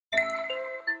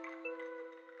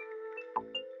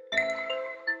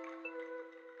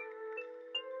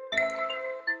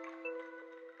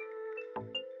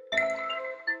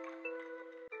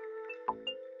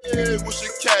What's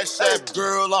your cash app,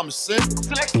 girl? I'm a simp.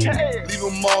 Leave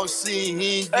them all seen,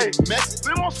 he ain't getting messy.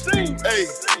 Hey,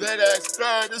 that ass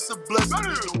fat, it's a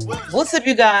blessing. What's up,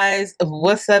 you guys?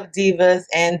 What's up, divas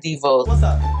and divos? What's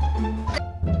up?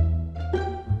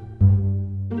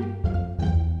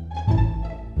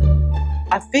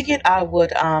 I figured I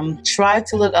would try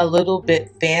to look a little bit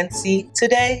fancy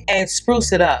today and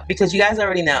spruce it up because you guys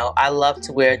already know I love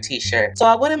to wear a t-shirt. So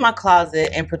I went in my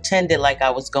closet and pretended like I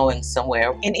was going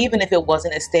somewhere, and even if it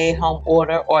wasn't a stay-at-home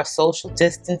order or a social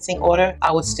distancing order,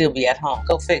 I would still be at home.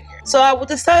 Go figure. So I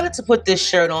decided to put this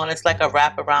shirt on. It's like a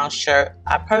wraparound shirt.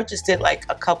 I purchased it like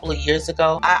a couple of years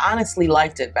ago. I honestly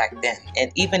liked it back then,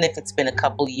 and even if it's been a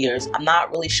couple of years, I'm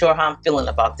not really sure how I'm feeling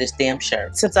about this damn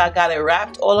shirt. Since I got it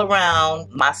wrapped all around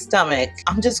my stomach,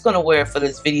 I'm just gonna wear it for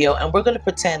this video, and we're gonna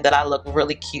pretend that I look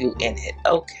really cute in it,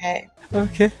 okay?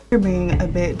 Okay. You're being a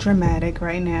bit dramatic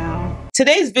right now.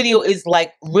 Today's video is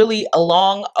like really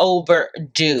long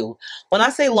overdue. When I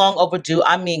say long overdue,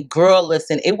 I mean, girl,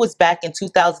 listen, it was back in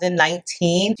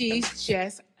 2019. She's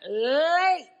just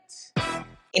late.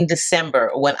 In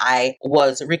December when I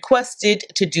was requested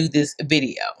to do this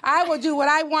video. I will do what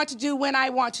I want to do when I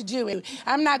want to do it.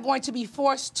 I'm not going to be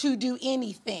forced to do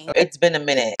anything. It's been a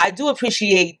minute. I do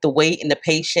appreciate the wait and the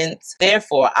patience.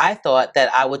 Therefore, I thought that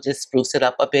I would just spruce it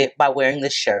up a bit by wearing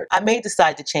this shirt. I may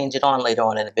decide to change it on later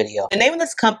on in the video. The name of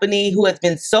this company who has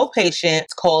been so patient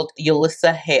is called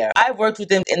YOLISSA Hair. I've worked with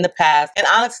them in the past, and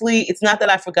honestly, it's not that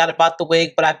I forgot about the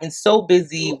wig, but I've been so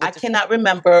busy. I cannot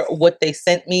remember what they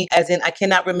sent me, as in I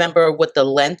cannot remember what the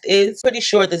length is. Pretty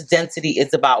sure this density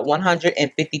is about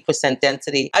 150%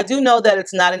 density. I do know that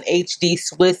it's not an HD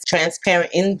Swiss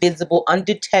transparent, invisible,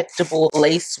 undetectable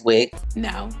lace wig.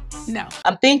 No.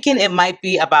 I'm thinking it might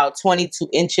be about 22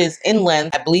 inches in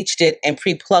length. I bleached it and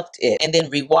pre-plucked it and then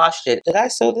re-washed it. Did I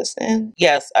sew this in?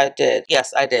 Yes, I did.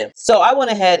 Yes, I did. So I went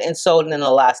ahead and sewed an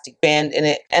elastic band in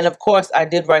it. And of course, I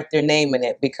did write their name in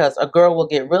it because a girl will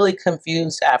get really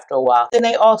confused after a while. Then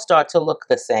they all start to look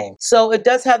the same. So it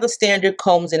does have the standard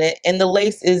combs in it, and the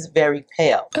lace is very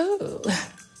pale. Ooh.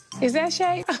 Is that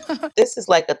shade? This is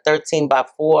like a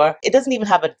 13x4. It doesn't even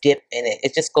have a dip in it.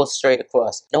 It just goes straight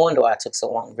across. No wonder why I took so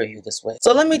long to review this wig.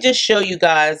 So let me just show you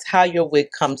guys how your wig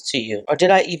comes to you. Or did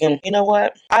I even, you know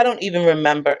what? I don't even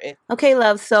remember it. Okay,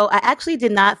 love. So I actually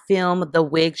did not film the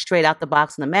wig straight out the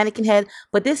box on the mannequin head,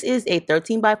 but this is a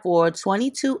 13x4,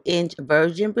 22-inch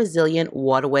virgin Brazilian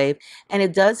water wave, and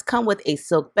it does come with a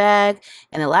silk bag,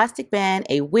 an elastic band,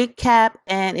 a wig cap,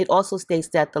 and it also states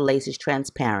that the lace is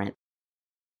transparent.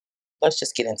 Let's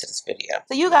just get into this video.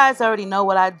 So you guys already know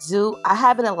what I do. I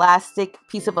have an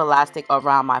piece of elastic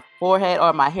around my forehead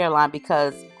or my hairline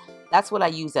because that's what I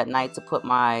use at night to put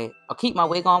keep my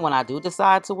wig on when I do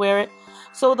decide to wear it.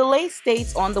 So the lace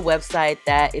states on the website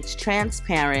that it's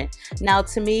transparent. Now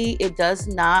to me, it does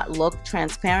not look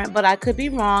transparent, but I could be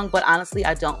wrong. But honestly,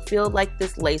 I don't feel like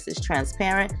this lace is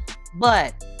transparent.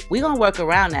 But we're gonna work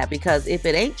around that because if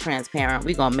it ain't transparent,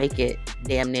 we're gonna make it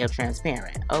damn near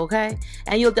transparent, okay?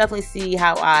 And you'll definitely see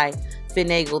how I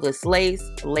finagle this lace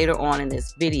later on in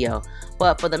this video.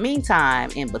 But for the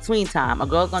meantime, in between time, a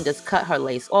girl's gonna just cut her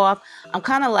lace off. I'm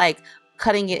kind of like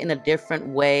cutting it in a different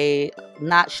way,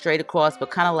 not straight across, but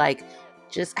kind of like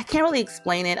I can't really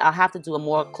explain it. I'll have to do a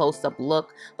more close-up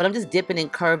look, but I'm just dipping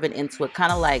and curving into it,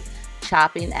 kind of like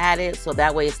chopping at it, so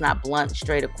that way it's not blunt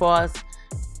straight across.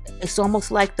 It's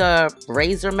almost like the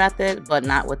razor method, but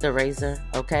not with the razor,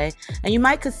 okay? And you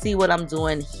might could see what I'm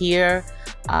doing here.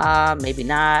 Maybe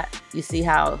not. You see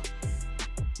how?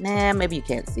 Nah, maybe you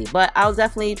can't see. But I'll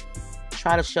definitely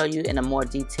try to show you in a more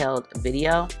detailed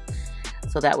video,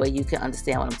 so that way you can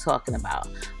understand what I'm talking about.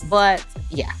 But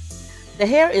yeah, the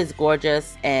hair is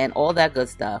gorgeous and all that good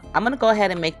stuff. I'm going to go ahead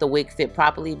and make the wig fit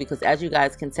properly because as you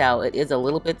guys can tell, it is a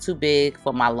little bit too big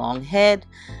for my long head.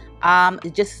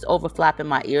 It just is overflapping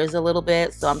my ears a little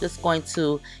bit, so I'm just going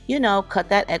to, you know, cut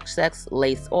that excess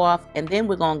lace off, and then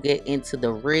we're gonna get into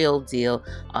the real deal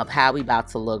of how we about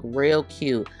to look real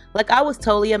cute. Like, I was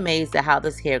totally amazed at how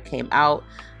this hair came out.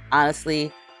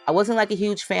 Honestly, I wasn't like a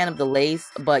huge fan of the lace,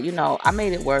 but you know, I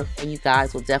made it work, and you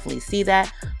guys will definitely see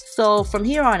that. So from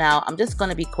here on out, I'm just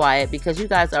gonna be quiet because you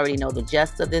guys already know the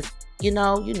gist of this. You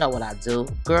know what I do,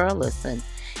 girl. Listen.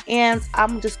 And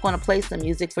I'm just going to play some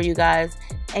music for you guys,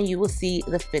 and you will see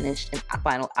the finished and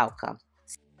final outcome.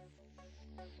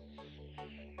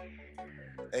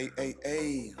 Hey.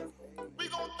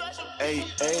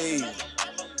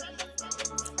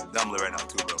 I'm lit right now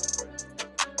too, bro.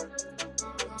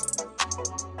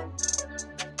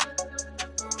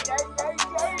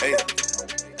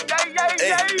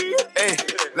 Hey,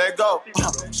 let go.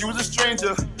 She was a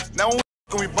stranger. Now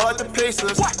We ball like the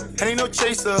Pacers, and ain't no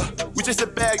chaser. We just a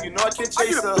bag, you know I can't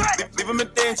chase her. Leave him in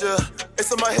danger.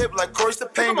 It's on my hip like Corey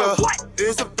Stepanga.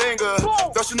 It's a banger.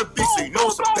 Rushing the beat, so you know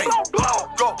it's a banger.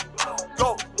 Go,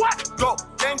 go, go,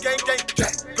 gang, gang, gang,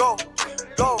 gang. Go,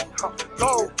 go,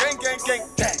 go, gang, gang, gang,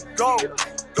 gang. Go,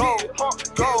 go,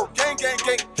 go, gang, gang,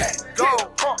 gang, gang. Go,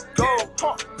 go,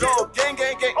 go, gang,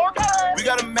 gang, gang. We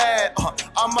got him mad,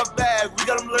 on my bag, we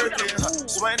got him lurking,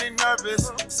 sweating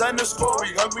nervous, send the score, we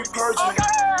hungry purging.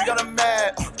 We got him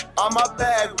mad, on my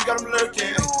bag, we got him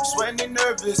lurking, sweating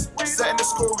nervous, setting the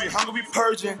score, we hungry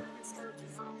purging.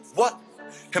 What?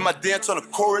 Hit my dance on the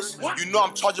chorus, you know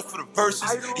I'm charging for the verses,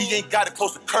 he ain't got to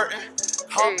close the curtain.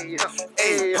 Hey,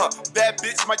 bad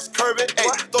bitch might just curve it. Hey,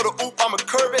 throw the oop, I'ma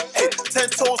curve it. Hey, 10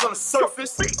 toes on the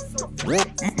surface.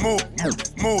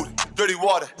 Mood, dirty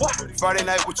water. Friday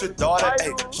night with your daughter.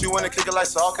 Hey, she wanna kick it like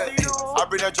soccer. Hey, I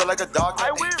bring that joy like a doctor.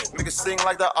 Hey, make her sing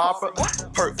like the opera.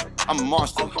 Perk, I'm a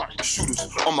monster. Shooters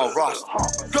on my roster.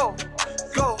 Go,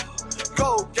 go,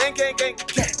 go, gang, gang, gang,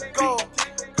 gang. Go,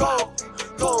 go,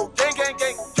 go, gang, gang,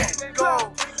 gang, gang.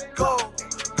 Go, go,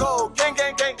 go, gang,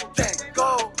 gang, gang, gang.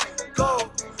 Go.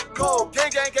 Go, go, gang,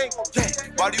 gang, gang,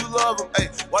 gang. Why do you love him? Hey,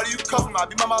 why do you cuff him? I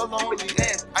be mama lonely.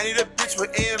 I need a bitch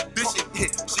with ambition.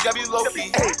 She got me low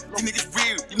key. Hey, you niggas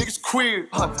weird, you niggas queer,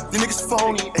 you niggas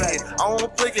phony. Hey, I don't wanna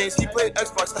play games. He play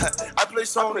Xbox. I play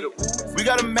Sony. We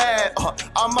got him mad,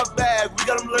 on my bag. We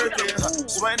got him lurking,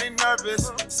 sweating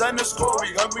nervous. Send the score,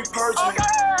 we hungry purging.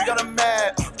 We got him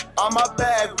mad, on my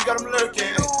bag. We got him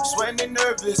lurking, sweating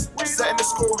nervous. Setting the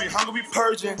score, we hungry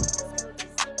purging.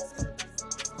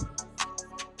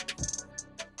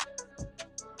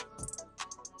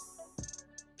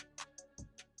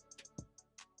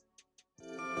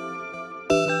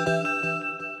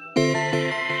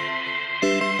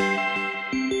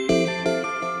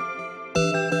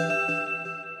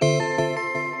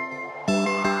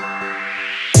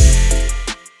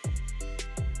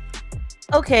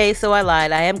 Okay, so I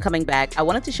lied. I am coming back. I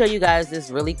wanted to show you guys this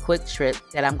really quick trick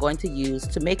that I'm going to use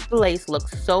to make the lace look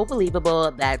so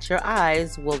believable that your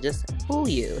eyes will just fool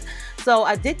you. So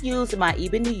I did use my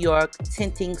Even New York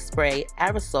tinting spray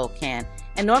aerosol can,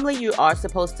 and normally you are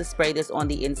supposed to spray this on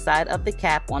the inside of the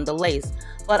cap on the lace,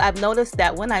 but I've noticed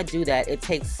that when I do that, it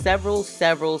takes several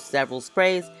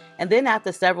sprays, and then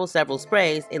after several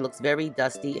sprays, it looks very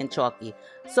dusty and chalky.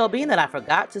 So being that I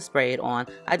forgot to spray it on,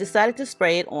 I decided to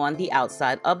spray it on the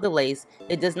outside of the lace.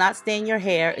 It does not stain your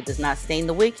hair, it does not stain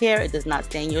the wig hair, it does not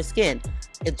stain your skin.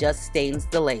 It just stains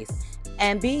the lace.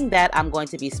 And being that I'm going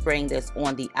to be spraying this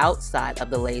on the outside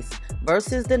of the lace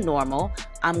versus the normal,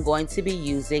 I'm going to be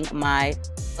using my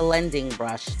blending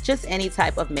brush. Just any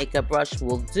type of makeup brush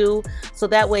will do, so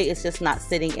that way it's just not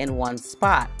sitting in one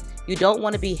spot. You don't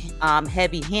want to be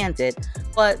heavy-handed,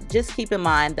 but just keep in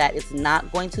mind that it's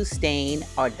not going to stain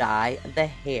or dye the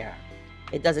hair.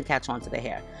 It doesn't catch on to the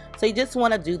hair. So you just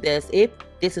want to do this if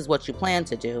this is what you plan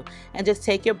to do, and just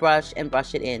take your brush and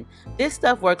brush it in. This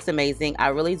stuff works amazing. I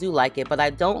really do like it, but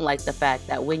I don't like the fact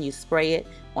that when you spray it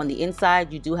on the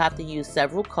inside, you do have to use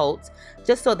several coats,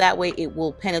 just so that way it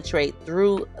will penetrate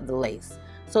through the lace.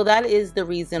 So that is the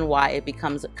reason why it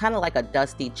becomes kind of like a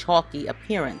dusty, chalky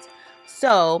appearance.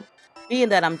 So being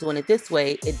that I'm doing it this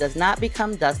way, it does not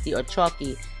become dusty or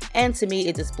chalky, and to me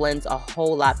it just blends a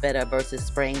whole lot better versus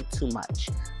spraying too much.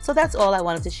 So that's all I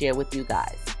wanted to share with you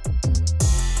guys.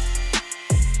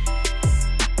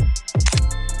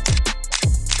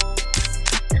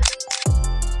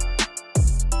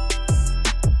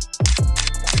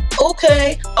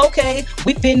 Okay,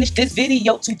 we finished this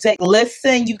video today.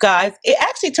 Listen, you guys, it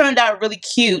actually turned out really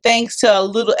cute thanks to a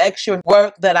little extra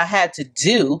work that I had to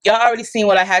do. Y'all already seen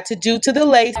what I had to do to the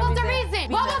lace. What was the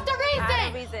reason? What was the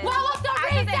reason? What was the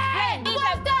reason?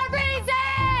 What was the reason?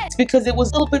 It's because it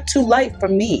was a little bit too light for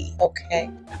me, okay?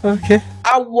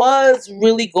 I was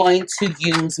really going to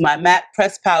use my matte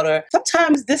press powder.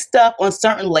 Sometimes this stuff on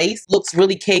certain lace looks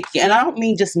really cakey, and I don't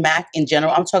mean just MAC in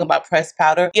general. I'm talking about press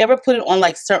powder. You ever put it on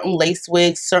like certain lace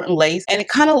wigs, certain lace, and it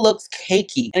kind of looks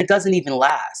cakey and it doesn't even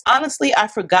last. Honestly, I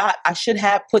forgot I should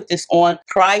have put this on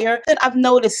prior. Then I've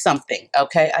noticed something,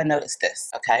 okay? I noticed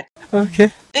this, okay?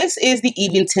 This is the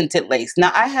even tinted lace.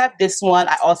 Now I have this one.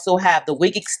 I also have the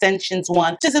wig extensions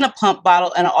one, which is in a pump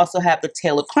bottle, and I also have the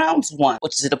Taylor Crowns one,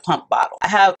 which is in a pump bottle. I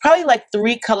have probably like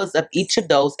 3 colors of each of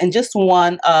those and just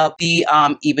one of the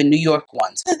Even New York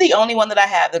ones. This is the only one that I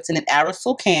have that's in an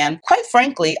aerosol can. Quite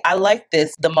frankly, I like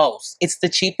this the most. It's the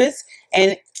cheapest,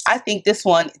 and I think this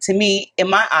one, to me, in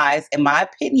my eyes, in my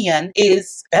opinion,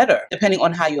 is better, depending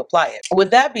on how you apply it.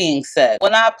 With that being said,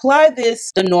 when I apply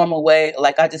this the normal way,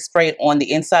 like I just spray it on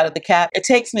the inside of the cap, it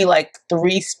takes me like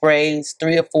 3 sprays,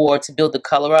 3 or 4 to build the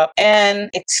color up, and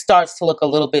it starts to look a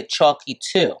little bit chalky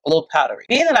too, a little powdery.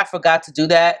 Being that I forgot to do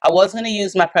that, I was going to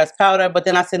use my pressed powder, but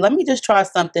then I said, let me just try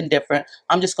something different.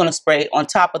 I'm just going to spray it on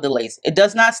top of the lace. It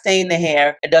does not stain the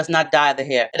hair. It does not dye the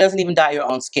hair. It doesn't even dye your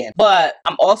own skin. But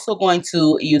I'm also going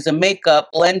to use a makeup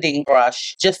blending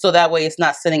brush just so that way it's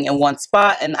not sitting in one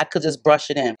spot and I could just brush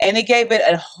it in. And it gave it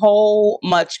a whole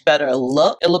much better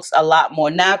look. It looks a lot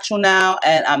more natural now,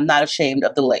 and I'm not ashamed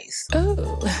of the lace.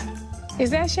 Ooh.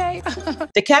 Is that shape?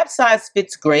 The cap size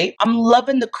fits great. I'm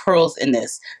loving the curls in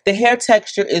this. The hair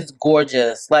texture is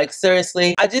gorgeous. Like,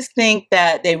 seriously, I just think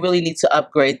that they really need to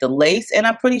upgrade the lace, and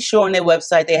I'm pretty sure on their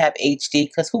website they have HD,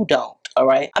 because who don't? All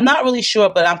right, I'm not really sure,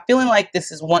 but I'm feeling like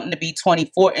this is wanting to be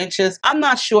 24 inches. I'm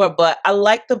not sure, but I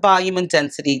like the volume and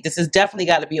density. This has definitely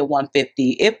got to be a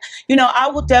 150. If, you know, I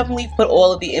will definitely put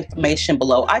all of the information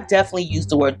below. I definitely use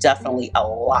the word definitely a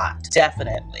lot.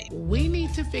 Definitely. We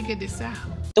need to figure this out.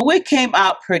 The wig came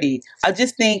out pretty. I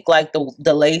just think like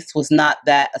the lace was not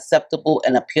that acceptable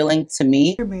and appealing to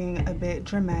me. You're being a bit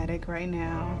dramatic right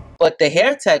now. But the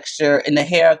hair texture and the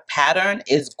hair pattern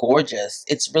is gorgeous.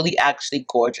 It's really actually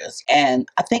gorgeous. And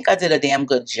I think I did a damn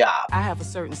good job. I have a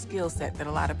certain skill set that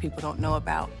a lot of people don't know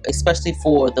about. Especially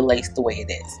for the lace the way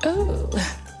it is. Ooh.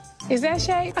 Is that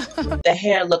shape? The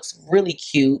hair looks really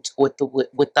cute with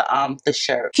the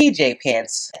shirt. PJ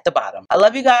pants at the bottom. I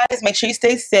love you guys. Make sure you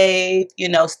stay safe. You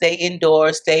know, stay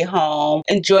indoors, stay home.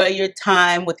 Enjoy your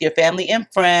time with your family and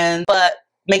friends. But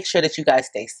make sure that you guys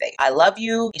stay safe. I love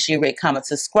you. Make sure you rate, comment,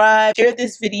 subscribe, share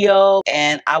this video,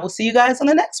 and I will see you guys on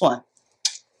the next one.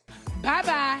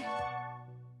 Bye-bye.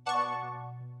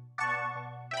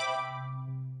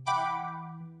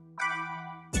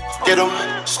 Get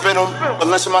them, spin them,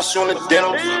 Valencia my shoe in the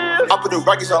denim. I put the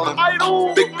rackets all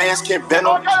in. Big bands can't bend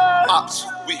them. Ops,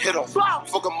 we hit them.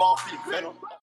 Fuck them off, we venom.